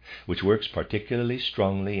 which works particularly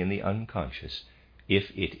strongly in the unconscious,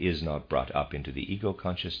 if it is not brought up into the ego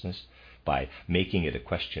consciousness by making it a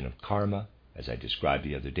question of karma, as I described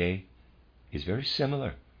the other day, is very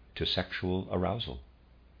similar to sexual arousal.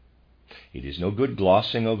 It is no good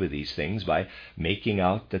glossing over these things by making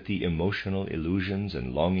out that the emotional illusions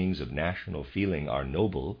and longings of national feeling are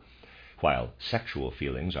noble, while sexual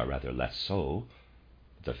feelings are rather less so.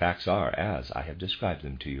 The facts are as I have described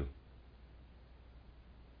them to you.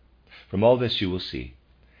 From all this you will see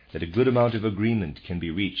that a good amount of agreement can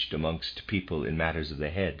be reached amongst people in matters of the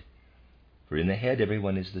head, for in the head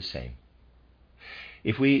everyone is the same.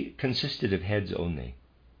 If we consisted of heads only,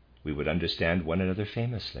 we would understand one another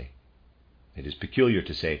famously. It is peculiar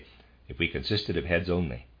to say, if we consisted of heads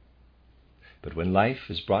only. But when life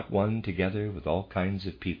has brought one together with all kinds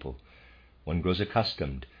of people, one grows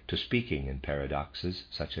accustomed to speaking in paradoxes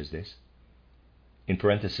such as this. In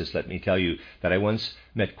parenthesis, let me tell you that I once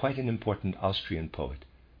met quite an important Austrian poet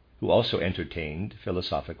who also entertained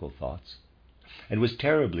philosophical thoughts and was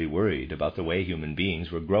terribly worried about the way human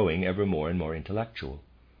beings were growing ever more and more intellectual.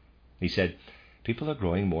 He said, people are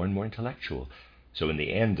growing more and more intellectual, so in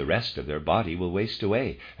the end the rest of their body will waste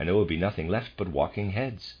away, and there will be nothing left but walking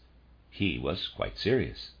heads. He was quite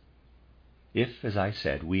serious. If, as I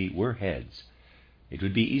said, we were heads, it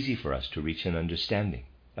would be easy for us to reach an understanding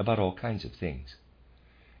about all kinds of things.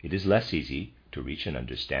 It is less easy to reach an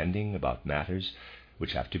understanding about matters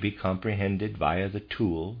which have to be comprehended via the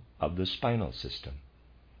tool of the spinal system.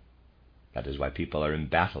 That is why people are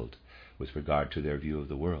embattled with regard to their view of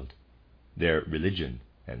the world, their religion,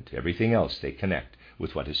 and everything else they connect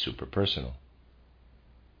with what is superpersonal.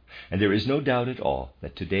 And there is no doubt at all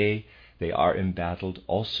that today they are embattled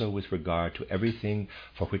also with regard to everything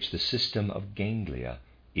for which the system of ganglia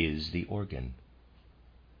is the organ.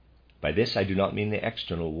 By this I do not mean the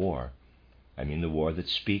external war. I mean the war that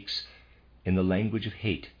speaks in the language of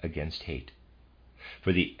hate against hate.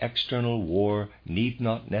 For the external war need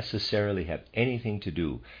not necessarily have anything to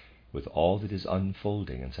do with all that is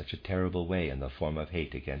unfolding in such a terrible way in the form of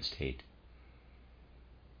hate against hate.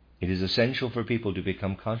 It is essential for people to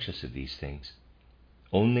become conscious of these things.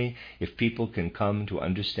 Only if people can come to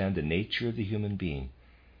understand the nature of the human being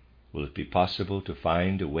will it be possible to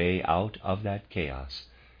find a way out of that chaos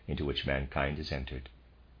into which mankind has entered.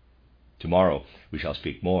 Tomorrow we shall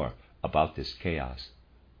speak more about this chaos.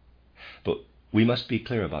 But we must be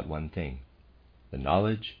clear about one thing. The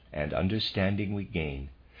knowledge and understanding we gain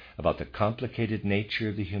about the complicated nature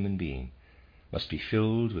of the human being must be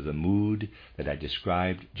filled with a mood that I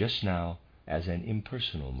described just now as an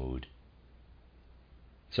impersonal mood.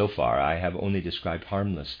 So far I have only described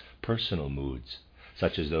harmless personal moods,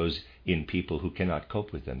 such as those in people who cannot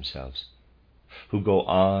cope with themselves. who go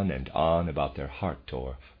on and on about their heart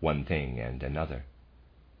or one thing and another.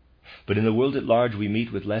 But in the world at large we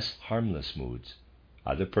meet with less harmless moods,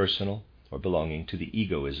 either personal or belonging to the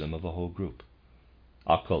egoism of a whole group.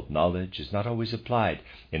 Occult knowledge is not always applied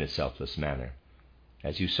in a selfless manner,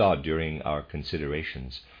 as you saw during our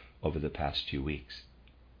considerations over the past few weeks.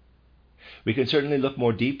 We can certainly look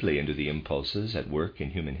more deeply into the impulses at work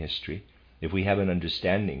in human history if we have an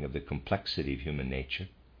understanding of the complexity of human nature.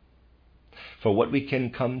 For what we can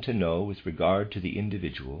come to know with regard to the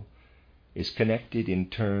individual is connected in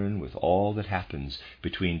turn with all that happens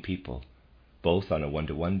between people, both on a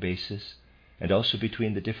one-to-one basis and also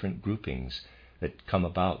between the different groupings that come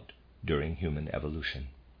about during human evolution.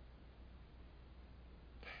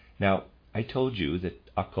 Now, I told you that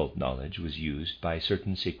occult knowledge was used by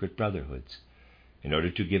certain secret brotherhoods in order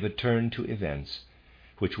to give a turn to events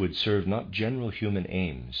which would serve not general human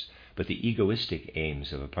aims, but the egoistic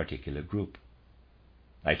aims of a particular group.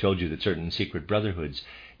 I told you that certain secret brotherhoods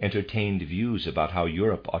entertained views about how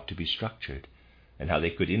Europe ought to be structured and how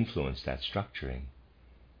they could influence that structuring.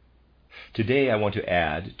 Today I want to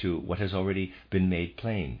add to what has already been made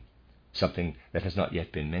plain, something that has not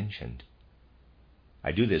yet been mentioned.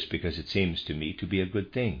 I do this because it seems to me to be a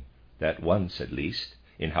good thing that once at least,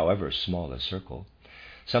 in however small a circle,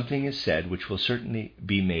 something is said which will certainly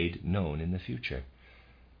be made known in the future,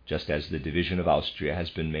 just as the division of Austria has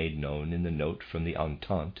been made known in the note from the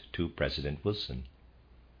Entente to President Wilson.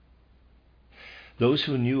 Those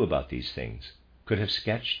who knew about these things could have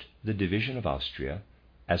sketched the division of Austria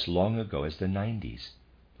as long ago as the 90s.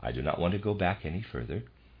 I do not want to go back any further,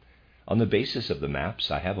 on the basis of the maps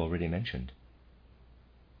I have already mentioned.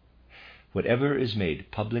 Whatever is made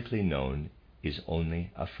publicly known is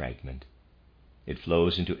only a fragment. It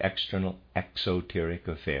flows into external, exoteric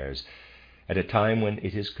affairs at a time when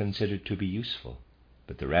it is considered to be useful,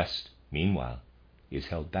 but the rest, meanwhile, is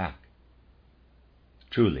held back.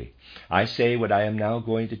 Truly, I say what I am now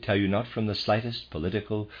going to tell you not from the slightest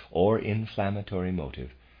political or inflammatory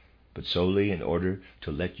motive, but solely in order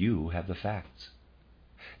to let you have the facts.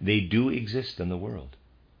 They do exist in the world.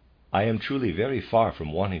 I am truly very far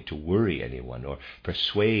from wanting to worry anyone or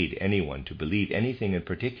persuade anyone to believe anything in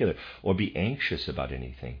particular or be anxious about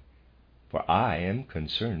anything, for I am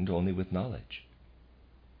concerned only with knowledge.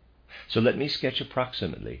 So let me sketch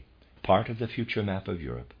approximately part of the future map of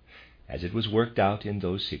Europe as it was worked out in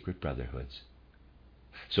those secret brotherhoods.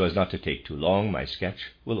 So as not to take too long, my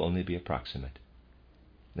sketch will only be approximate.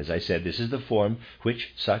 As I said, this is the form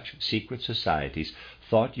which such secret societies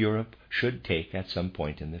thought Europe should take at some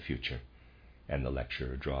point in the future, and the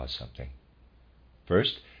lecturer draws something.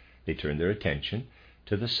 First, they turn their attention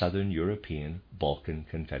to the Southern European Balkan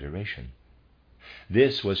Confederation.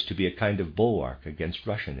 This was to be a kind of bulwark against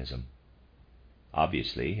Russianism.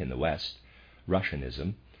 Obviously, in the West,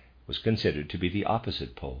 Russianism was considered to be the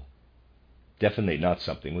opposite pole. Definitely not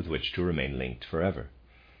something with which to remain linked forever,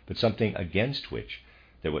 but something against which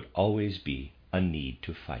there would always be a need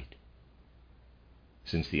to fight.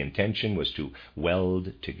 Since the intention was to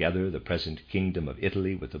weld together the present kingdom of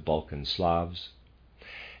Italy with the Balkan Slavs,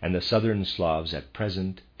 and the southern Slavs at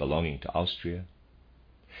present belonging to Austria,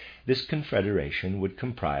 this confederation would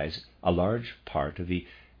comprise a large part of the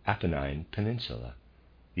Apennine Peninsula,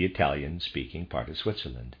 the Italian-speaking part of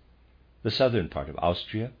Switzerland, the southern part of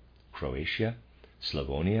Austria, Croatia,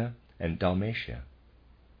 Slavonia, and Dalmatia.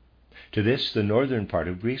 To this, the northern part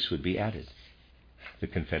of Greece would be added. The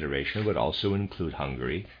confederation would also include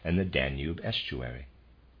Hungary and the Danube estuary.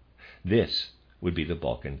 This would be the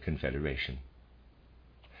Balkan Confederation.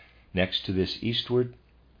 Next to this eastward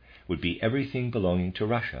would be everything belonging to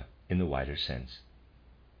Russia in the wider sense.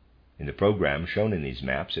 In the program shown in these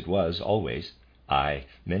maps, it was always, I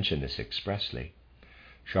mention this expressly,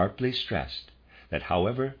 sharply stressed that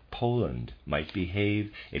however Poland might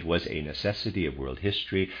behave, it was a necessity of world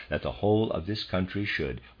history that the whole of this country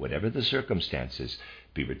should, whatever the circumstances,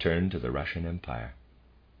 be returned to the Russian Empire.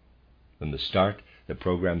 From the start, the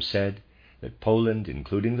program said that Poland,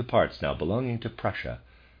 including the parts now belonging to Prussia,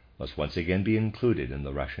 must once again be included in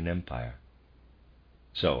the Russian Empire.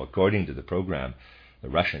 So, according to the program, the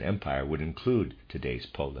Russian Empire would include today's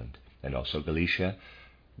Poland, and also Galicia,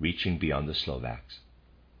 reaching beyond the Slovaks.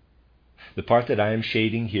 The part that I am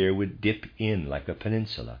shading here would dip in like a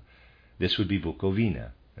peninsula. This would be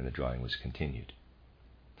Bukovina, and the drawing was continued.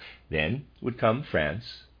 Then would come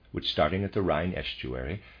France, which, starting at the Rhine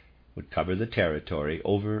estuary, would cover the territory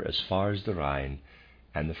over as far as the Rhine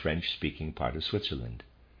and the French-speaking part of Switzerland,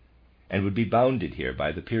 and would be bounded here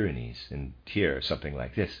by the Pyrenees, and here something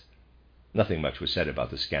like this. Nothing much was said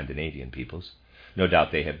about the Scandinavian peoples. No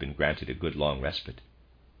doubt they have been granted a good long respite.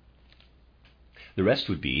 The rest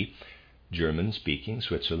would be German-speaking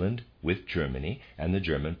Switzerland with Germany and the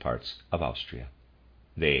German parts of Austria.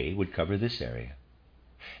 They would cover this area.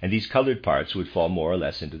 And these colored parts would fall more or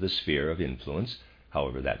less into the sphere of influence,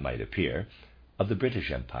 however that might appear, of the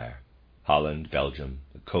British Empire: Holland, Belgium,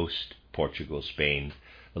 the coast, Portugal, Spain,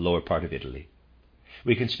 the lower part of Italy.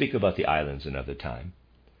 We can speak about the islands another time,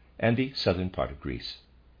 and the southern part of Greece.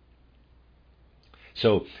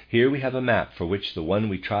 So here we have a map for which the one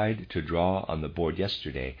we tried to draw on the board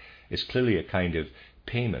yesterday is clearly a kind of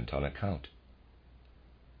payment on account.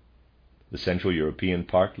 The Central European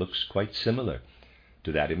part looks quite similar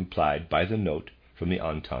to that implied by the note from the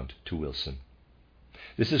Entente to Wilson.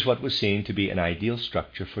 This is what was seen to be an ideal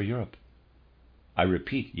structure for Europe. I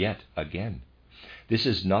repeat yet again, this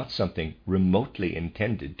is not something remotely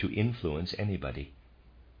intended to influence anybody.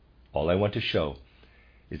 All I want to show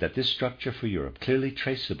is that this structure for Europe, clearly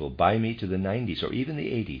traceable by me to the 90s or even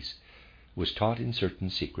the 80s, was taught in certain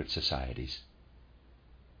secret societies.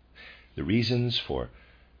 The reasons for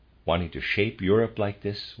wanting to shape Europe like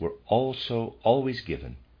this were also always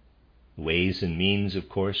given. Ways and means, of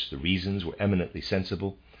course, the reasons were eminently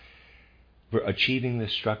sensible, for achieving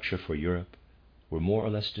this structure for Europe were more or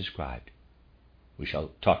less described. We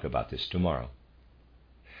shall talk about this tomorrow.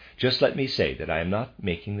 Just let me say that I am not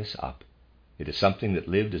making this up. It is something that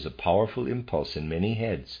lived as a powerful impulse in many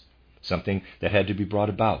heads, something that had to be brought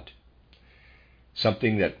about,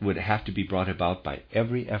 something that would have to be brought about by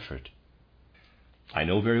every effort. I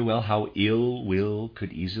know very well how ill will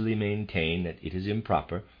could easily maintain that it is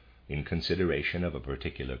improper, in consideration of a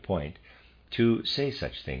particular point, to say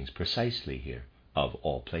such things precisely here, of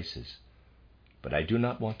all places. But I do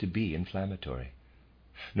not want to be inflammatory,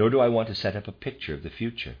 nor do I want to set up a picture of the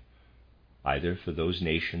future, either for those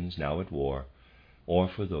nations now at war or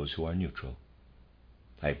for those who are neutral.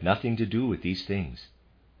 I have nothing to do with these things.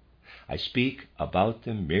 I speak about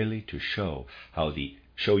them merely to show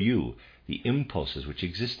you the impulses which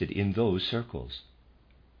existed in those circles.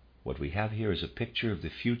 What we have here is a picture of the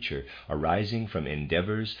future arising from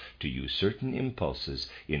endeavors to use certain impulses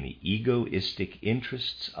in the egoistic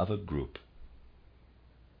interests of a group.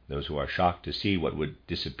 Those who are shocked to see what would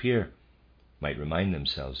disappear might remind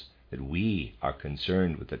themselves that we are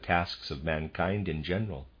concerned with the tasks of mankind in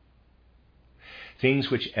general.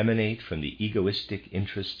 Things which emanate from the egoistic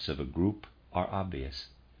interests of a group are obvious,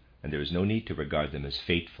 and there is no need to regard them as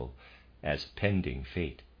fateful, as pending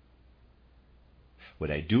fate.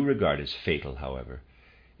 What I do regard as fatal, however,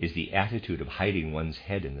 is the attitude of hiding one's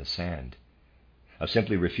head in the sand, of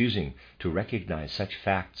simply refusing to recognize such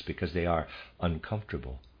facts because they are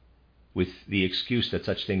uncomfortable, with the excuse that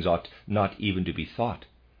such things ought not even to be thought,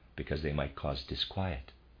 because they might cause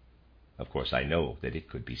disquiet. Of course, I know that it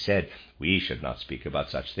could be said, we should not speak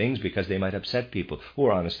about such things because they might upset people who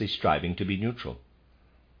are honestly striving to be neutral.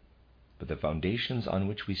 But the foundations on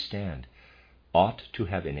which we stand ought to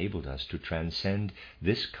have enabled us to transcend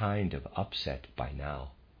this kind of upset by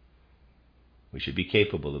now. We should be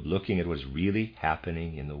capable of looking at what's really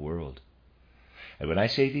happening in the world. And when I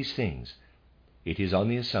say these things, it is on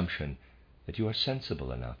the assumption that you are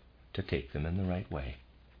sensible enough to take them in the right way.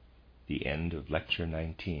 The end of Lecture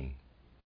 19.